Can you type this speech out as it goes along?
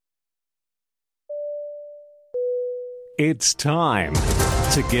It's time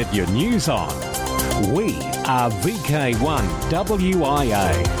to get your news on. We are VK1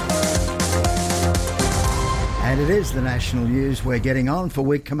 WIA. And it is the national news we're getting on for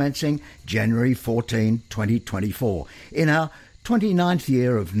week commencing January 14, 2024, in our 29th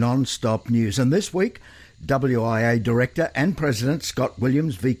year of non-stop news. And this week, WIA Director and President Scott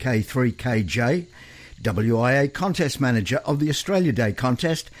Williams, VK3KJ, WIA Contest Manager of the Australia Day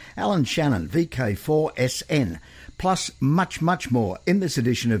Contest, Alan Shannon, VK4SN, plus much, much more in this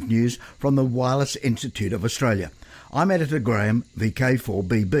edition of news from the Wireless Institute of Australia. I'm Editor Graham,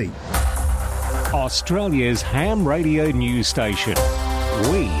 VK4BB. Australia's ham radio news station.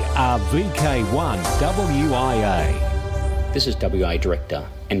 We are VK1 WIA. This is WA Director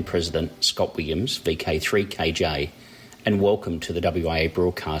and President Scott Williams, VK3KJ, and welcome to the WIA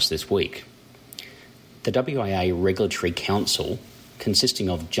broadcast this week. The WIA Regulatory Council, consisting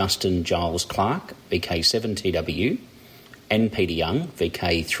of Justin Giles Clark, VK7TW, and Peter Young,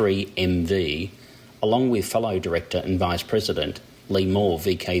 VK3MV, along with fellow Director and Vice President Lee Moore,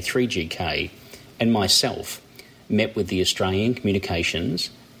 VK3GK, and myself, met with the Australian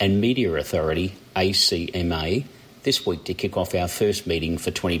Communications and Media Authority, ACMA, this week to kick off our first meeting for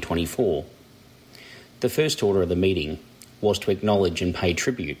 2024. The first order of the meeting was to acknowledge and pay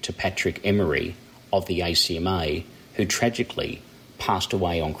tribute to Patrick Emery of the ACMA, who tragically passed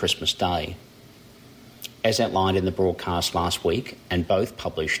away on Christmas Day. As outlined in the broadcast last week and both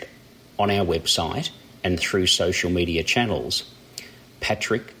published on our website and through social media channels,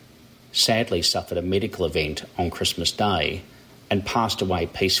 Patrick sadly suffered a medical event on Christmas Day and passed away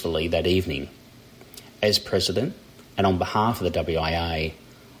peacefully that evening. As President and on behalf of the WIA,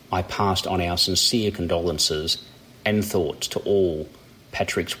 I passed on our sincere condolences and thoughts to all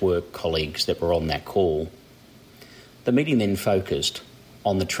Patrick's work colleagues that were on that call. The meeting then focused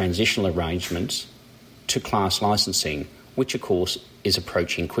on the transitional arrangements to class licensing, which of course is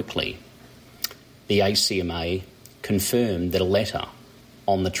approaching quickly. The ACMA confirmed that a letter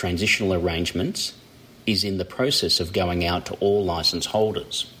on the transitional arrangements is in the process of going out to all licence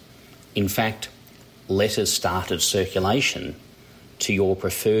holders. In fact, letters started circulation to your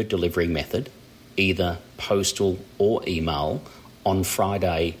preferred delivery method, either postal or email, on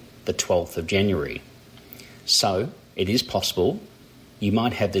Friday the 12th of January. So it is possible you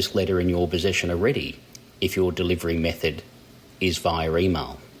might have this letter in your possession already if your delivery method is via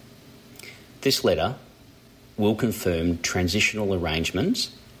email. This letter will confirm transitional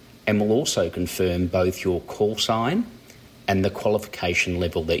arrangements and will also confirm both your call sign and the qualification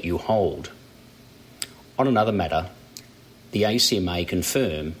level that you hold. On another matter, the ACMA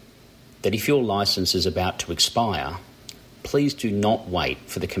confirm that if your licence is about to expire, please do not wait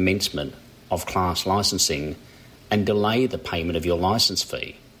for the commencement of class licensing and delay the payment of your licence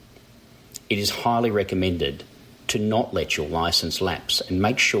fee. It is highly recommended to not let your licence lapse and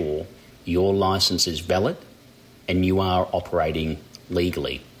make sure your licence is valid and you are operating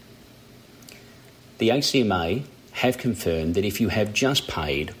legally. The ACMA have confirmed that if you have just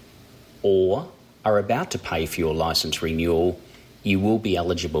paid or are about to pay for your licence renewal, you will be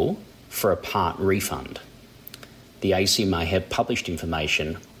eligible for a part refund. The ACMA have published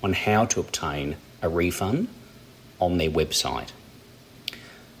information on how to obtain a refund on their website.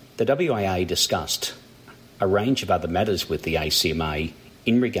 The WIA discussed a range of other matters with the ACMA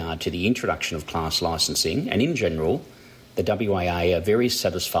in regard to the introduction of class licensing, and in general, the WIA are very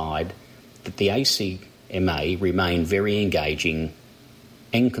satisfied that the ACMA remain very engaging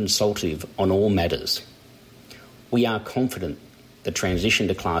and consultative on all matters. We are confident the transition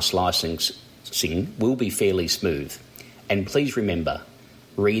to class licensing will be fairly smooth, and please remember,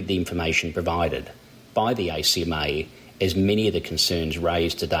 read the information provided by the ACMA, as many of the concerns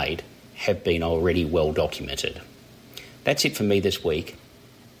raised to date have been already well documented. That's it for me this week,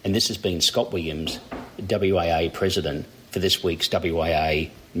 and this has been Scott Williams, WIA President, for this week's WIA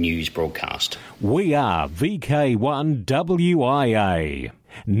News broadcast. We are VK1 WIA.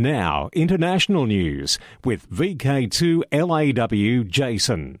 Now, international news with VK2 LAW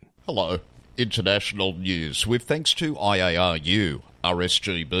Jason. Hello. International news with thanks to IARU,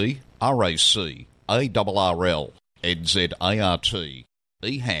 RSGB, RAC, ARRL, NZART,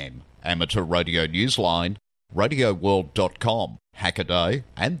 EHAM, Amateur Radio Newsline, RadioWorld.com, Hackaday,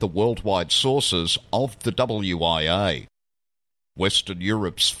 and the worldwide sources of the WIA. Western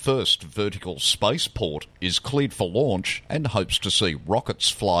Europe's first vertical spaceport is cleared for launch and hopes to see rockets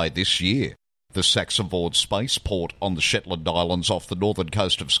fly this year. The Saxonvoord spaceport on the Shetland Islands off the northern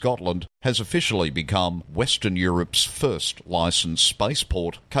coast of Scotland has officially become Western Europe's first licensed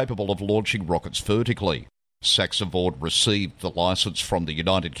spaceport capable of launching rockets vertically. Saxonvoord received the licence from the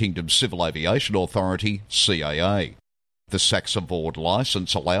United Kingdom Civil Aviation Authority, CAA. The SaxaVord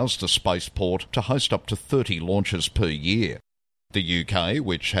licence allows the spaceport to host up to 30 launches per year. The UK,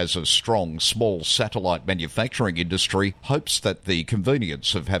 which has a strong small satellite manufacturing industry, hopes that the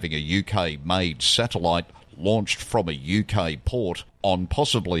convenience of having a UK-made satellite launched from a UK port on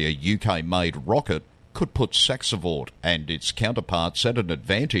possibly a UK-made rocket could put SaxaVord and its counterparts at an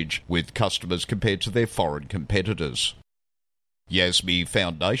advantage with customers compared to their foreign competitors. YASME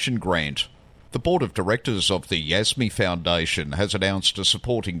Foundation Grant. The Board of Directors of the YASME Foundation has announced a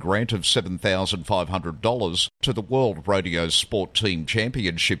supporting grant of $7,500 to the World Radio Sport Team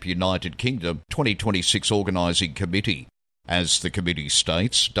Championship United Kingdom 2026 Organising Committee. As the committee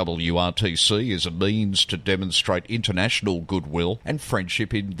states, WRTC is a means to demonstrate international goodwill and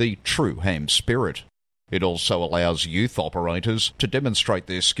friendship in the true ham spirit. It also allows youth operators to demonstrate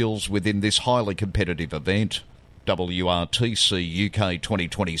their skills within this highly competitive event. WRTC UK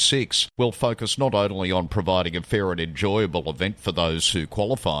 2026 will focus not only on providing a fair and enjoyable event for those who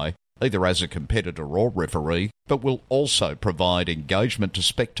qualify, either as a competitor or referee, but will also provide engagement to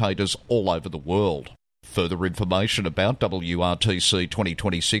spectators all over the world. Further information about WRTC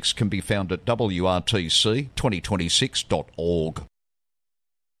 2026 can be found at wrtc2026.org.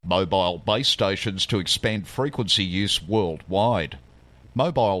 Mobile base stations to expand frequency use worldwide.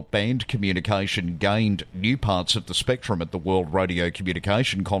 Mobile band communication gained new parts of the spectrum at the World Radio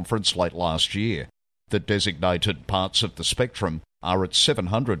Communication Conference late last year. The designated parts of the spectrum are at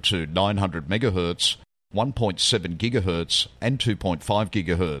 700 to 900 MHz, 1.7 GHz and 2.5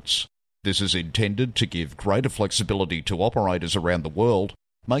 GHz. This is intended to give greater flexibility to operators around the world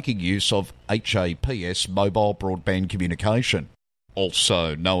making use of HAPS mobile broadband communication,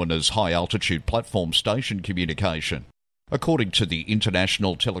 also known as high-altitude platform station communication. According to the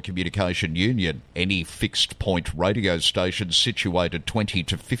International Telecommunication Union, any fixed-point radio station situated 20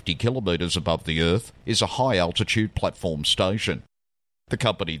 to 50 kilometres above the Earth is a high-altitude platform station. The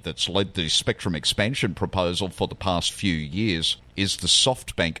company that's led the spectrum expansion proposal for the past few years is the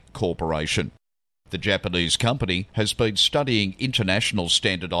SoftBank Corporation. The Japanese company has been studying international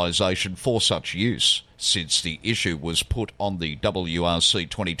standardisation for such use since the issue was put on the WRC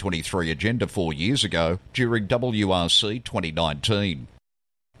 2023 agenda 4 years ago during WRC 2019.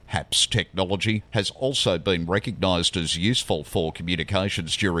 HAPS technology has also been recognised as useful for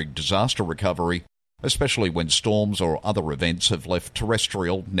communications during disaster recovery, especially when storms or other events have left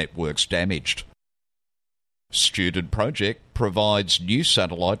terrestrial networks damaged. Student Project provides new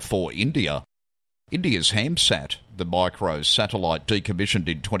satellite for India. India's HamSat, the micro-satellite decommissioned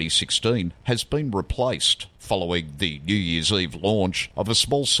in 2016, has been replaced following the New Year's Eve launch of a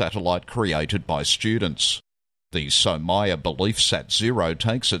small satellite created by students. The Somaya BeliefSat Zero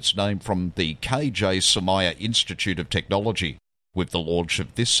takes its name from the KJ Somaya Institute of Technology. With the launch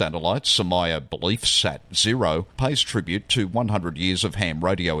of this satellite, Somaya BeliefSat Zero pays tribute to 100 years of ham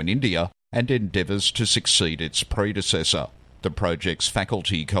radio in India and endeavours to succeed its predecessor. The project's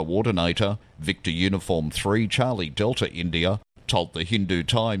faculty coordinator, Victor Uniform 3 Charlie Delta India, told the Hindu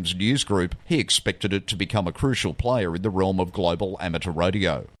Times news group he expected it to become a crucial player in the realm of global amateur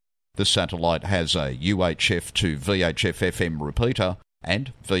radio. The satellite has a UHF to VHF FM repeater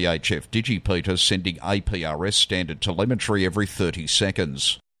and VHF digipeater sending APRS standard telemetry every 30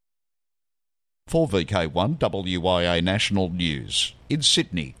 seconds. For VK1 WIA National News, in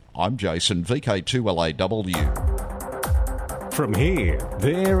Sydney, I'm Jason, VK2LAW. From here,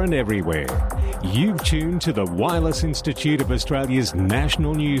 there and everywhere, you've tuned to the Wireless Institute of Australia's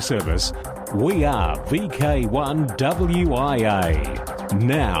national news service. We are VK1 WIA.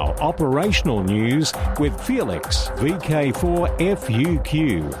 Now, operational news with Felix, VK4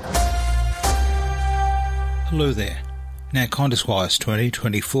 FUQ. Hello there. Now, Contest-wise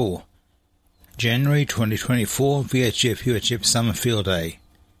 2024. January 2024 VHF-UHF Summer Field Day.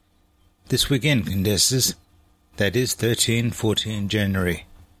 This weekend, contestants. That is 13-14 January.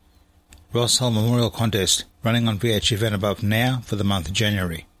 Ross Hull Memorial Contest running on VHF and above now for the month of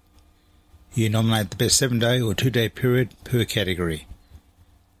January. You nominate the best 7-day or 2-day period per category.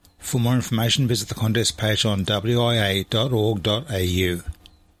 For more information, visit the contest page on wia.org.au.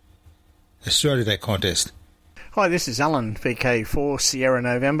 Australia Day Contest. Hi, this is Alan, VK4 Sierra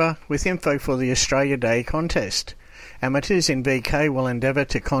November, with info for the Australia Day Contest. Amateurs in VK will endeavour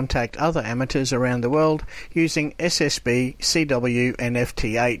to contact other amateurs around the world using SSB, CW and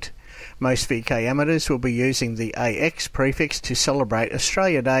FT8. Most VK amateurs will be using the AX prefix to celebrate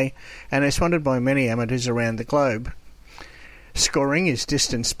Australia Day and is funded by many amateurs around the globe. Scoring is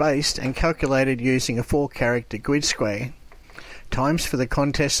distance-based and calculated using a 4-character grid square. Times for the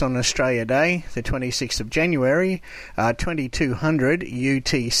contest on Australia Day, the 26th of January, 2200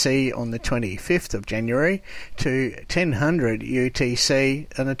 UTC on the 25th of January to 1000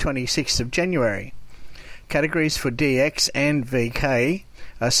 UTC on the 26th of January. Categories for DX and VK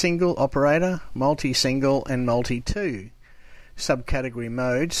are single operator, multi-single and multi-2. Subcategory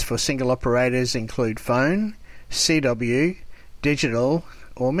modes for single operators include phone, CW, digital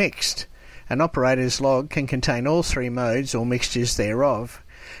or mixed. An operator's log can contain all three modes or mixtures thereof.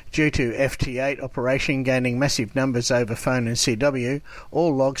 Due to FT8 operation gaining massive numbers over phone and CW,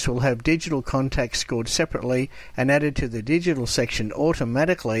 all logs will have digital contacts scored separately and added to the digital section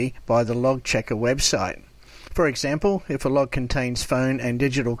automatically by the log checker website. For example, if a log contains phone and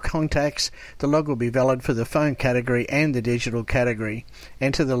digital contacts, the log will be valid for the phone category and the digital category.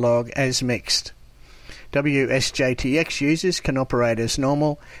 Enter the log as mixed. WSJTX users can operate as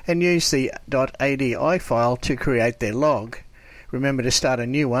normal and use the .ADI file to create their log. Remember to start a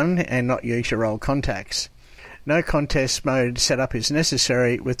new one and not use your old contacts. No contest mode setup is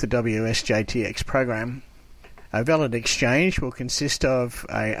necessary with the WSJTX program. A valid exchange will consist of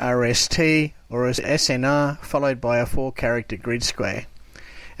a RST or as SNR followed by a 4-character grid square,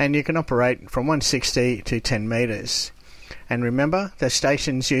 and you can operate from 160 to 10 metres. And remember that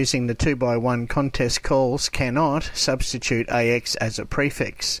stations using the 2x1 contest calls cannot substitute AX as a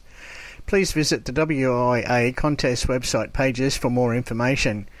prefix. Please visit the WIA contest website pages for more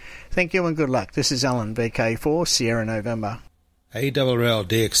information. Thank you and good luck. This is Alan, VK4 Sierra November. ARRL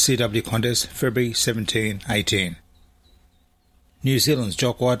DXCW contest February 17-18. New Zealand's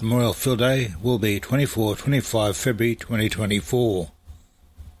Jock White Memorial Field Day will be 24-25 February 2024.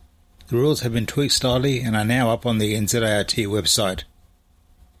 The rules have been tweaked slightly and are now up on the NZART website.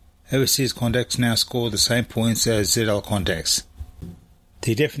 Overseas contacts now score the same points as ZL contacts.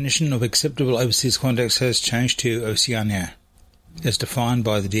 The definition of acceptable overseas contacts has changed to Oceania, as defined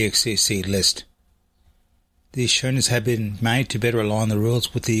by the DXCC list. These changes have been made to better align the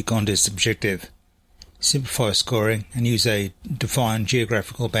rules with the contest objective, simplify scoring and use a defined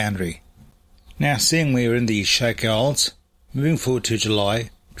geographical boundary. Now seeing we are in the Shake Isles, moving forward to July,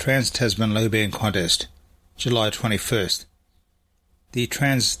 Trans-Tasman Low Band Contest, July 21st. The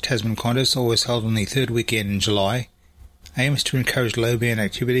Trans-Tasman Contest, always held on the third weekend in July, aims to encourage low band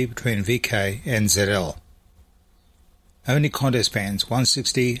activity between VK and ZL. Only contest bands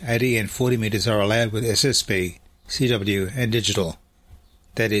 160, 80 and 40 metres are allowed with SSB, CW and digital,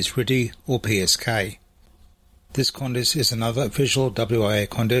 that is RTTY or PSK. This contest is another official WIA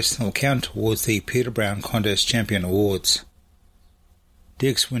contest and will count towards the Peter Brown Contest Champion Awards.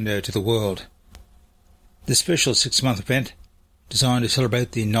 DX Window to the World. The special 6-month event, designed to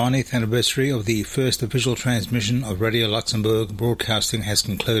celebrate the 90th anniversary of the first official transmission of Radio Luxembourg broadcasting, has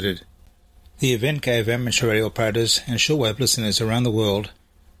concluded. The event gave amateur radio operators and shortwave listeners around the world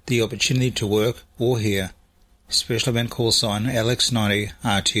the opportunity to work or hear special event call sign LX90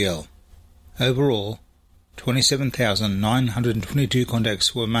 RTL. Overall, 27,922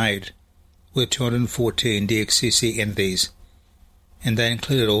 contacts were made with 214 DXCC entities, and they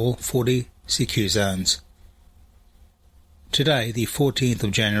included all 40 CQ zones. Today, the 14th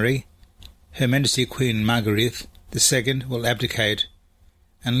of January, Her Majesty Queen Margarethe II will abdicate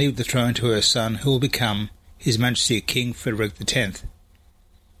and leave the throne to her son, who will become His Majesty King Frederick X,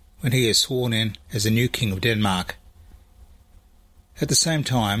 when he is sworn in as the new King of Denmark. At the same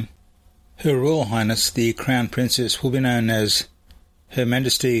time, Her Royal Highness the Crown Princess will be known as Her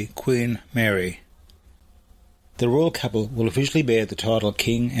Majesty Queen Mary. The royal couple will officially bear the title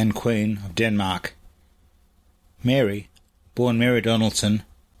King and Queen of Denmark. Mary, born Mary Donaldson,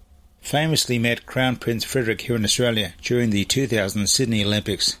 famously met Crown Prince Frederick here in Australia during the 2000 Sydney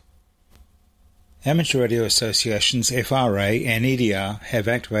Olympics. Amateur radio associations FRA and EDR have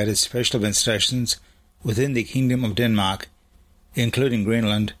activated special event stations within the Kingdom of Denmark, including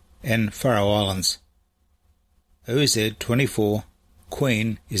Greenland and Faroe Islands. OZ24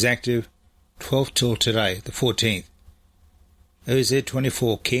 Queen is active 12 till today, the 14th.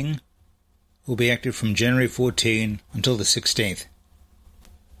 OZ24 King will be active from January 14 until the 16th.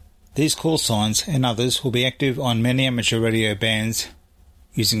 These call signs and others will be active on many amateur radio bands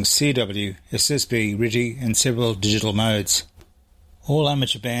using CW, SSB, RTTY and several digital modes. All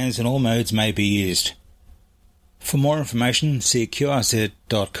amateur bands and all modes may be used. For more information, see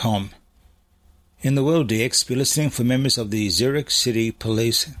QRZ.com. In the World DX, be listening for members of the Zurich City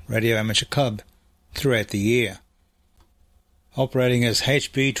Police Radio Amateur Club throughout the year. Operating as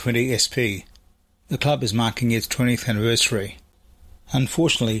HB20SP, the club is marking its 20th anniversary.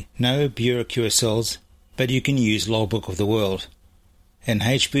 Unfortunately, no Bureau QSLs, but you can use Logbook of the World, and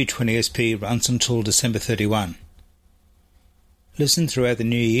HB20SP runs until December 31. Listen throughout the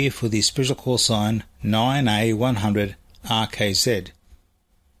new year for the special call sign 9A100 RKZ,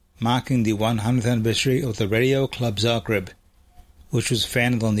 marking the 100th anniversary of the Radio Club Zagreb, which was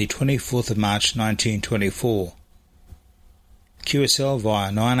founded on the 24th of March 1924. QSL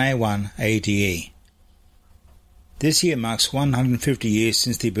via 9A1 ADE. This year marks 150 years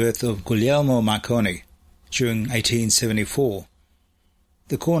since the birth of Guglielmo Marconi during 1874.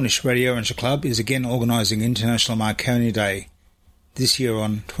 The Cornish Radio Amateur Club is again organising International Marconi Day, this year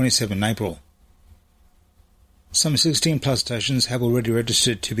on 27 April. Some 16 plus stations have already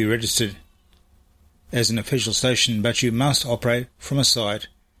registered to be registered as an official station, but you must operate from a site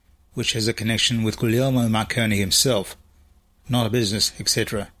which has a connection with Guglielmo Marconi himself, not a business,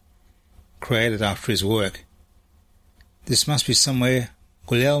 etc., created after his work. This must be somewhere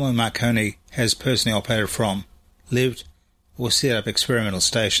Guglielmo Marconi has personally operated from, lived, or set up experimental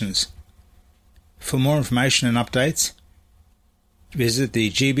stations. For more information and updates, visit the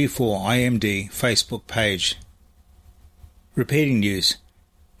GB4IMD Facebook page. Repeating news.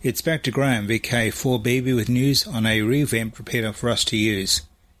 It's back to Graham, VK4BB, with news on a revamped repeater for us to use.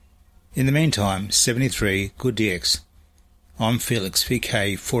 In the meantime, 73, good DX. I'm Felix,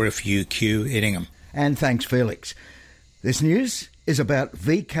 VK4FUQ, Edingham. And thanks, Felix. This news is about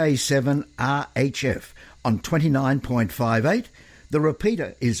VK7RHF on 29.58. The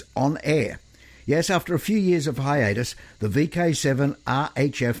repeater is on air. Yes, after a few years of hiatus, the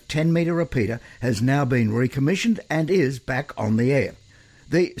VK7RHF 10-metre repeater has now been recommissioned and is back on the air.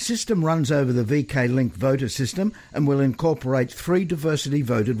 The system runs over the VK-Link voter system and will incorporate 3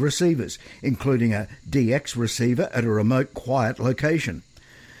 diversity-voted receivers, including a DX receiver at a remote, quiet location.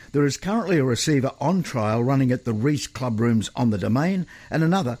 There is currently a receiver on trial running at the Reese Club Rooms on the Domain and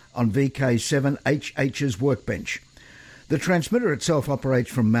another on VK7HH's workbench. The transmitter itself operates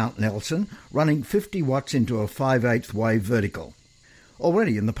from Mount Nelson, running 50 watts into a 5/8 wave vertical.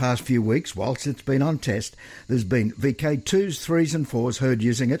 Already in the past few weeks, whilst it's been on test, there's been VK2s, 3s and 4s heard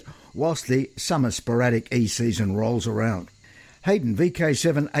using it, whilst the summer sporadic E-season rolls around. Hayden,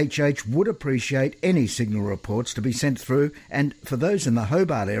 VK7HH, would appreciate any signal reports to be sent through, and for those in the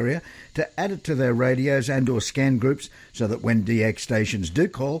Hobart area, to add it to their radios and or scan groups so that when DX stations do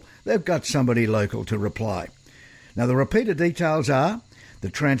call, they've got somebody local to reply. Now, the repeater details are the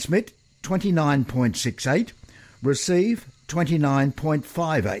transmit 29.68, receive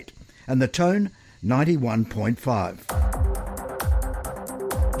 29.58, and the tone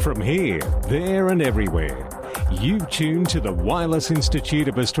 91.5. From here, there and everywhere, you've tuned to the Wireless Institute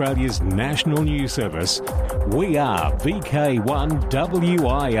of Australia's National News Service. We are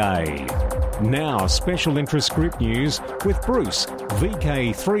VK1WIA. Now, special interest group news with Bruce,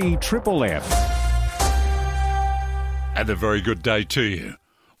 VK3FFF. And a very good day to you.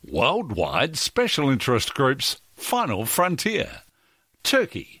 Worldwide Special Interest Group's final frontier.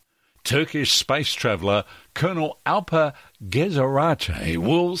 Turkey. Turkish space traveller Colonel Alper Gezerace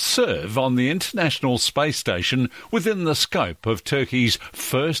will serve on the International Space Station within the scope of Turkey's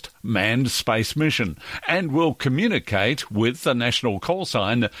first manned space mission and will communicate with the national call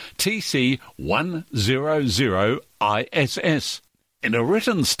sign TC100ISS. In a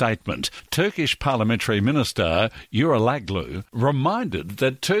written statement, Turkish Parliamentary Minister Yuralaglu reminded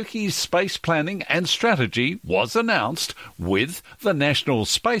that Turkey's space planning and strategy was announced with the national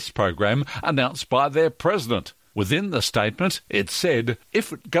space program announced by their president. Within the statement, it said,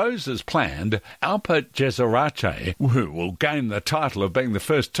 if it goes as planned, Alper Gezerace, who will gain the title of being the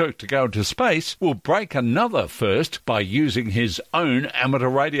first Turk to go into space, will break another first by using his own amateur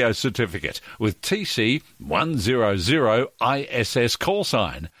radio certificate with TC100ISS call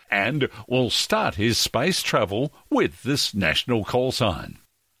sign, and will start his space travel with this national call sign.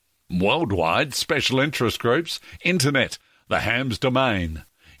 Worldwide Special Interest Groups, Internet, the Hams Domain.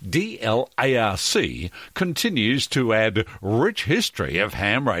 DLARC continues to add rich history of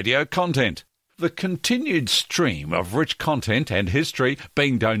ham radio content. The continued stream of rich content and history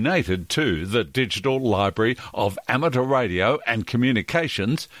being donated to the Digital Library of Amateur Radio and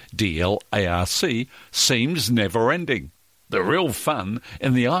Communications, DLARC, seems never-ending. The real fun,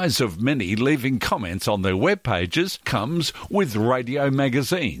 in the eyes of many leaving comments on their web pages, comes with radio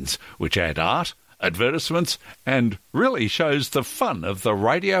magazines, which add art, advertisements, and really shows the fun of the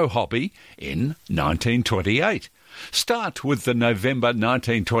radio hobby in 1928. Start with the November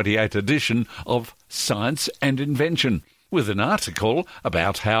 1928 edition of Science and Invention, with an article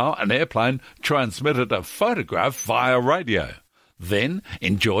about how an airplane transmitted a photograph via radio. Then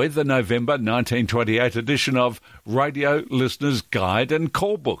enjoy the November 1928 edition of Radio Listener's Guide and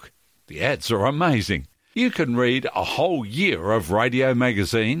Call Book. The ads are amazing. You can read a whole year of Radio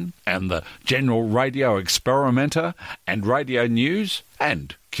Magazine and the General Radio Experimenter and Radio News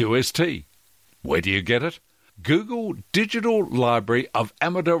and QST. Where do you get it? Google Digital Library of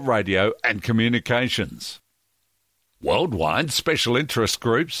Amateur Radio and Communications. Worldwide Special Interest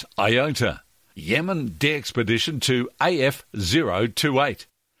Groups, IOTA. Yemen de-expedition to AF028.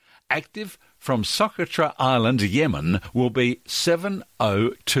 Active from Socotra Island, Yemen, will be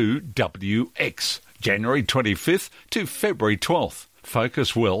 702WX, January 25th to February 12th.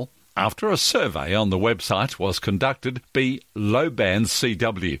 Focus will, after a survey on the website was conducted, be low band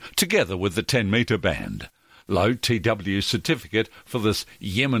CW, together with the 10-metre band. Low TW certificate for this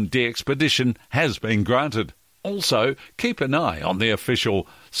Yemen de-expedition has been granted. Also, keep an eye on the official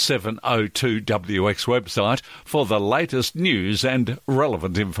 702WX website for the latest news and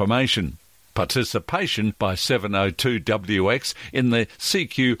relevant information. Participation by 702WX in the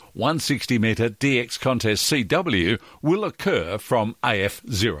CQ 160-metre DX contest CW will occur from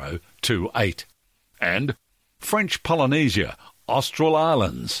AF028. And French Polynesia, Austral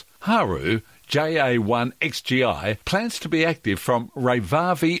Islands, Haru, JA1XGI plans to be active from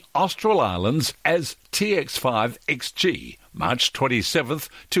Revavi, Austral Islands as TX5XG, March 27th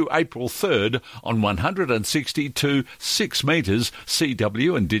to April 3rd on 162 6 metres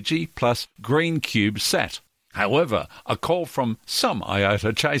CW and Digi plus Green Cube Sat. However, a call from some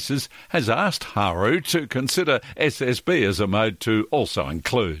IOTA chasers has asked Haru to consider SSB as a mode to also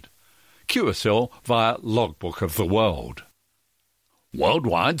include. QSL via Logbook of the World.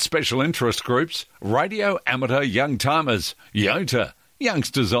 Worldwide Special Interest Groups, Radio Amateur Young Timers, YOTA,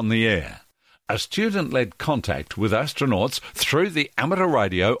 Youngsters on the Air. A student-led contact with astronauts through the amateur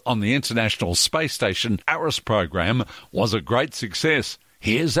radio on the International Space Station ARIS program was a great success.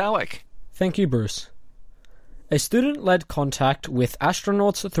 Here's Alec. Thank you, Bruce. A student-led contact with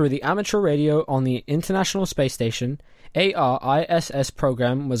astronauts through the amateur radio on the International Space Station ARISS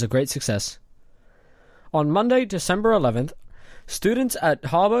program was a great success. On Monday, December 11th, students at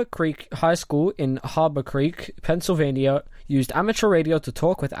Harbor Creek High School in Harbor Creek, Pennsylvania, used amateur radio to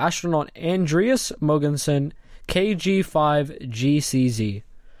talk with astronaut Andreas Mogensen, KG5GCZ.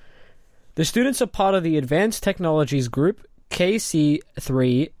 The students are part of the Advanced Technologies Group,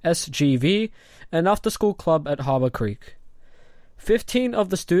 KC3SGV, an after-school club at Harbor Creek. 15 of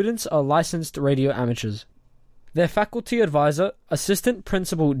the students are licensed radio amateurs. Their faculty advisor, Assistant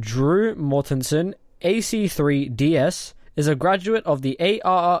Principal Drew Mortensen, AC3DS, is a graduate of the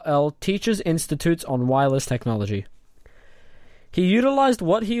ARRL Teachers Institutes on Wireless Technology. He utilized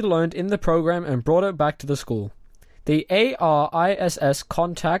what he learned in the program and brought it back to the school. The ARISS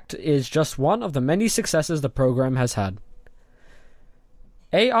contact is just one of the many successes the program has had.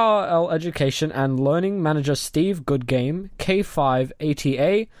 ARRL Education and Learning Manager Steve Goodgame,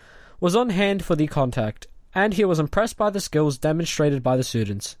 K5ATA, was on hand for the contact, and he was impressed by the skills demonstrated by the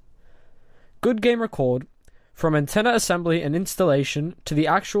students. Goodgame recalled, from antenna assembly and installation to the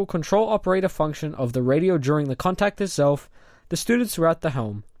actual control operator function of the radio during the contact itself, the students were at the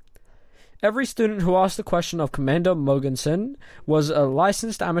helm. Every student who asked the question of Commander Mogensen was a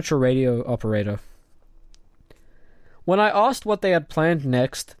licensed amateur radio operator. When I asked what they had planned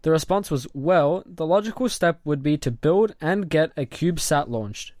next, the response was, well, the logical step would be to build and get a CubeSat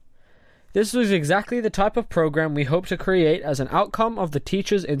launched. This was exactly the type of program we hope to create as an outcome of the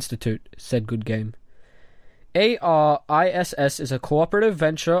Teachers Institute, said Goodgame. ARISS is a cooperative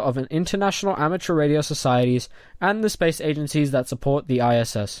venture of an international amateur radio societies and the space agencies that support the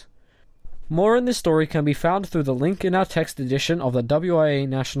ISS. More in this story can be found through the link in our text edition of the WIA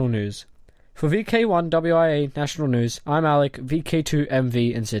National News. For VK1 WIA National News, I'm Alec,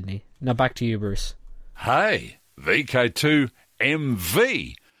 VK2MV in Sydney. Now back to you, Bruce. Hey,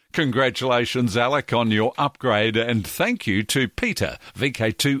 VK2MV. Congratulations, Alec, on your upgrade, and thank you to Peter,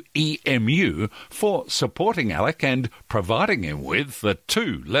 VK2EMU, for supporting Alec and providing him with the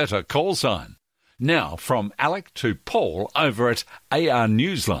 2-letter call sign. Now, from Alec to Paul over at AR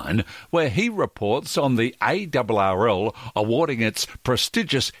Newsline, where he reports on the ARRL awarding its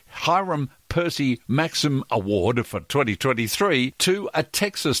prestigious Hiram Percy Maxim Award for 2023 to a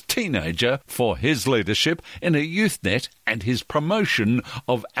Texas teenager for his leadership in a youth net and his promotion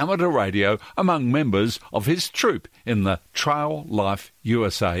of amateur radio among members of his troop in the Trail Life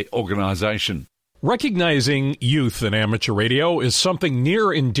USA organisation. Recognizing youth in amateur radio is something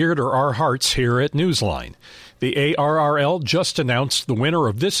near and dear to our hearts here at Newsline. The ARRL just announced the winner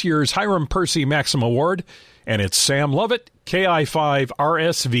of this year's Hiram Percy Maxim Award, and it's Sam Lovett,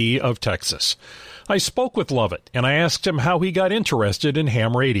 KI5RSV of Texas. I spoke with Lovett, and I asked him how he got interested in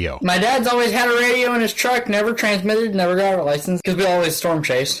ham radio. My dad's always had a radio in his truck, never transmitted, never got a license, because we always storm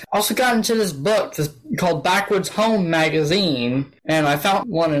chased. Also got into this book called Backwoods Home Magazine, and I found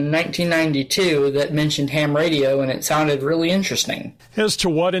one in 1992 that mentioned ham radio, and it sounded really interesting. As to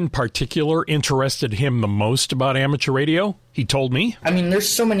what in particular interested him the most about amateur radio, he told me, there's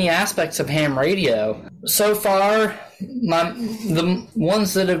so many aspects of ham radio. So far, the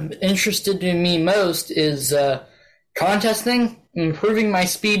ones that have interested me most is contesting, improving my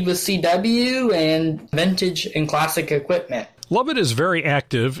speed with CW, and vintage and classic equipment. Lovett is very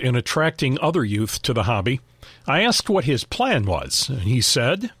active in attracting other youth to the hobby. I asked what his plan was, and he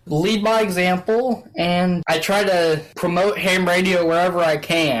said, lead by example, and I try to promote ham radio wherever I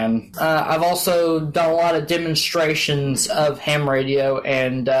can. I've also done a lot of demonstrations of ham radio,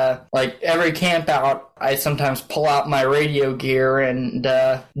 and like every camp out, I sometimes pull out my radio gear and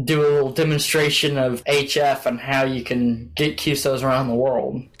do a little demonstration of HF and how you can get QSOs around the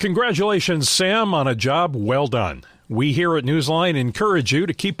world. Congratulations, Sam, on a job well done. We here at Newsline encourage you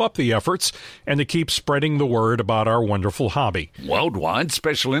to keep up the efforts and to keep spreading the word about our wonderful hobby. Worldwide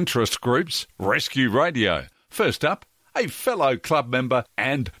special interest groups, Rescue Radio. First up, a fellow club member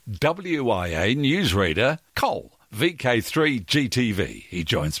and WIA newsreader, Cole, VK3GTV. He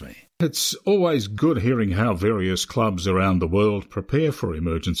joins me. It's always good hearing how various clubs around the world prepare for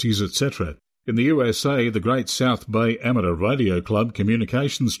emergencies, etc. In the USA, the Great South Bay Amateur Radio Club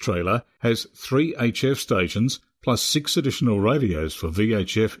communications trailer has 3 HF stations, plus 6 additional radios for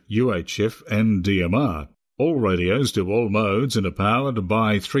VHF, UHF and DMR. All radios do all modes and are powered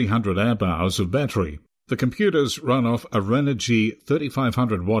by 300 amp-hours of battery. The computers run off a Renogy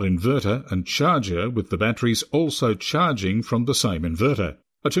 3500-watt inverter and charger, with the batteries also charging from the same inverter.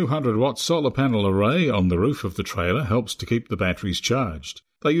 A 200-watt solar panel array on the roof of the trailer helps to keep the batteries charged.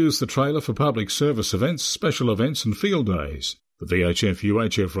 They use the trailer for public service events, special events and field days. The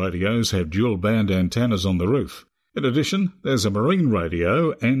VHF-UHF radios have dual-band antennas on the roof. In addition, there's a marine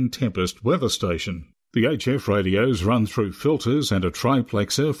radio and Tempest weather station. The HF radios run through filters and a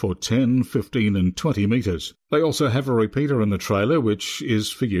triplexer for 10, 15 and 20 metres. They also have a repeater in the trailer, which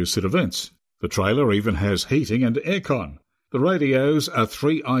is for use at events. The trailer even has heating and aircon. The radios are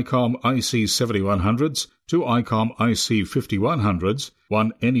 3 ICOM IC7100s, 2 ICOM IC5100s,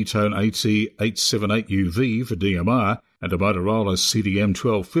 1 Anytone AC878UV for DMR, and a Motorola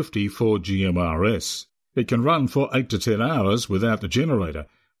CDM1250 for GMRS. It can run for 8 to 10 hours without the generator,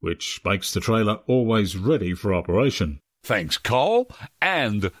 which makes the trailer always ready for operation. Thanks, Cole.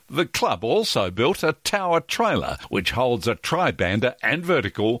 And the club also built a tower trailer, which holds a tri-bander and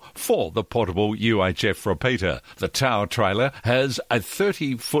vertical for the portable UHF repeater. The tower trailer has a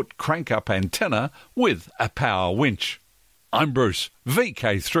 30-foot crank-up antenna with a power winch. I'm Bruce,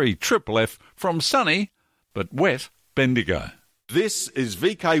 VK3FFF from sunny but wet Bendigo. This is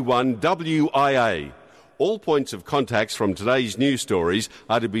VK1 WIA. All points of contacts from today's news stories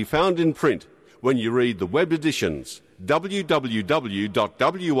are to be found in print when you read the web editions, www.wia.org.au.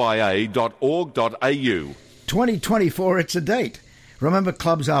 2024, it's a date. Remember,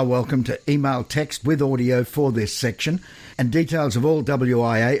 clubs are welcome to email text with audio for this section, and details of all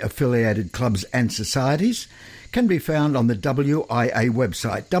WIA-affiliated clubs and societies can be found on the WIA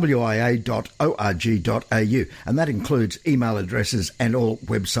website, wia.org.au, and that includes email addresses and all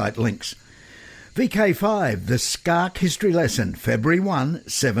website links. VK5, the Skark History Lesson, February 1,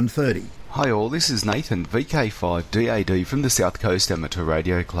 7:30. Hi all, this is Nathan, VK5 DAD from the South Coast Amateur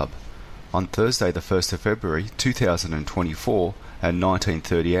Radio Club. On Thursday the 1st of February 2024 at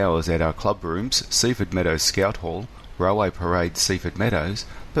 19:30 hours at our club rooms, Seaford Meadows Scout Hall, Railway Parade Seaford Meadows,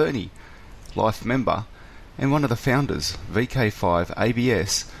 Bernie, life member and one of the founders, VK5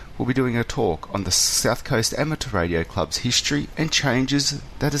 ABS, will be doing a talk on the South Coast Amateur Radio Club's history and changes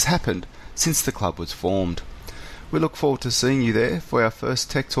that has happened since the club was formed. We look forward to seeing you there for our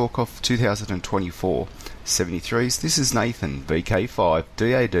first Tech Talk of 2024. 73s, this is Nathan, VK5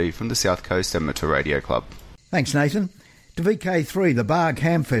 DAD from the South Coast Amateur Radio Club. Thanks, Nathan. To VK3, the Barg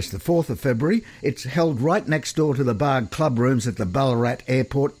Hamfest, the 4th of February. It's held right next door to the Barg Club Rooms at the Ballarat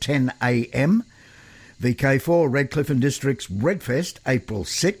Airport, 10 a.m. VK4, Redcliffe and District's Redfest, April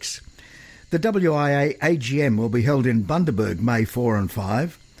 6. The WIA AGM will be held in Bundaberg, May 4 and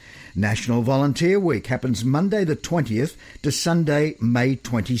 5. National Volunteer Week happens Monday the 20th to Sunday, May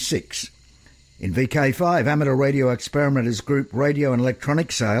 26. In VK5, Amateur Radio Experimenters Group Radio and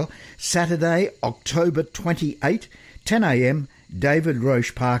Electronic Sale, Saturday, October 28, 10 a.m, David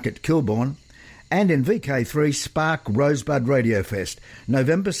Roche Park at Kilbourne. And in VK3, Spark Rosebud Radio Fest,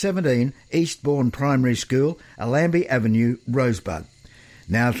 November 17, Eastbourne Primary School, Allambie Avenue, Rosebud.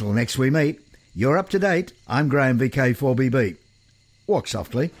 Now till next we meet, You're up to date. I'm Graham, VK4BB. Walk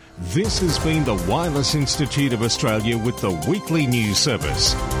softly. This has been the Wireless Institute of Australia with the weekly news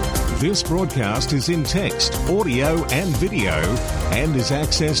service. This broadcast is in text, audio and video and is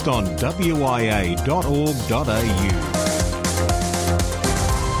accessed on wia.org.au.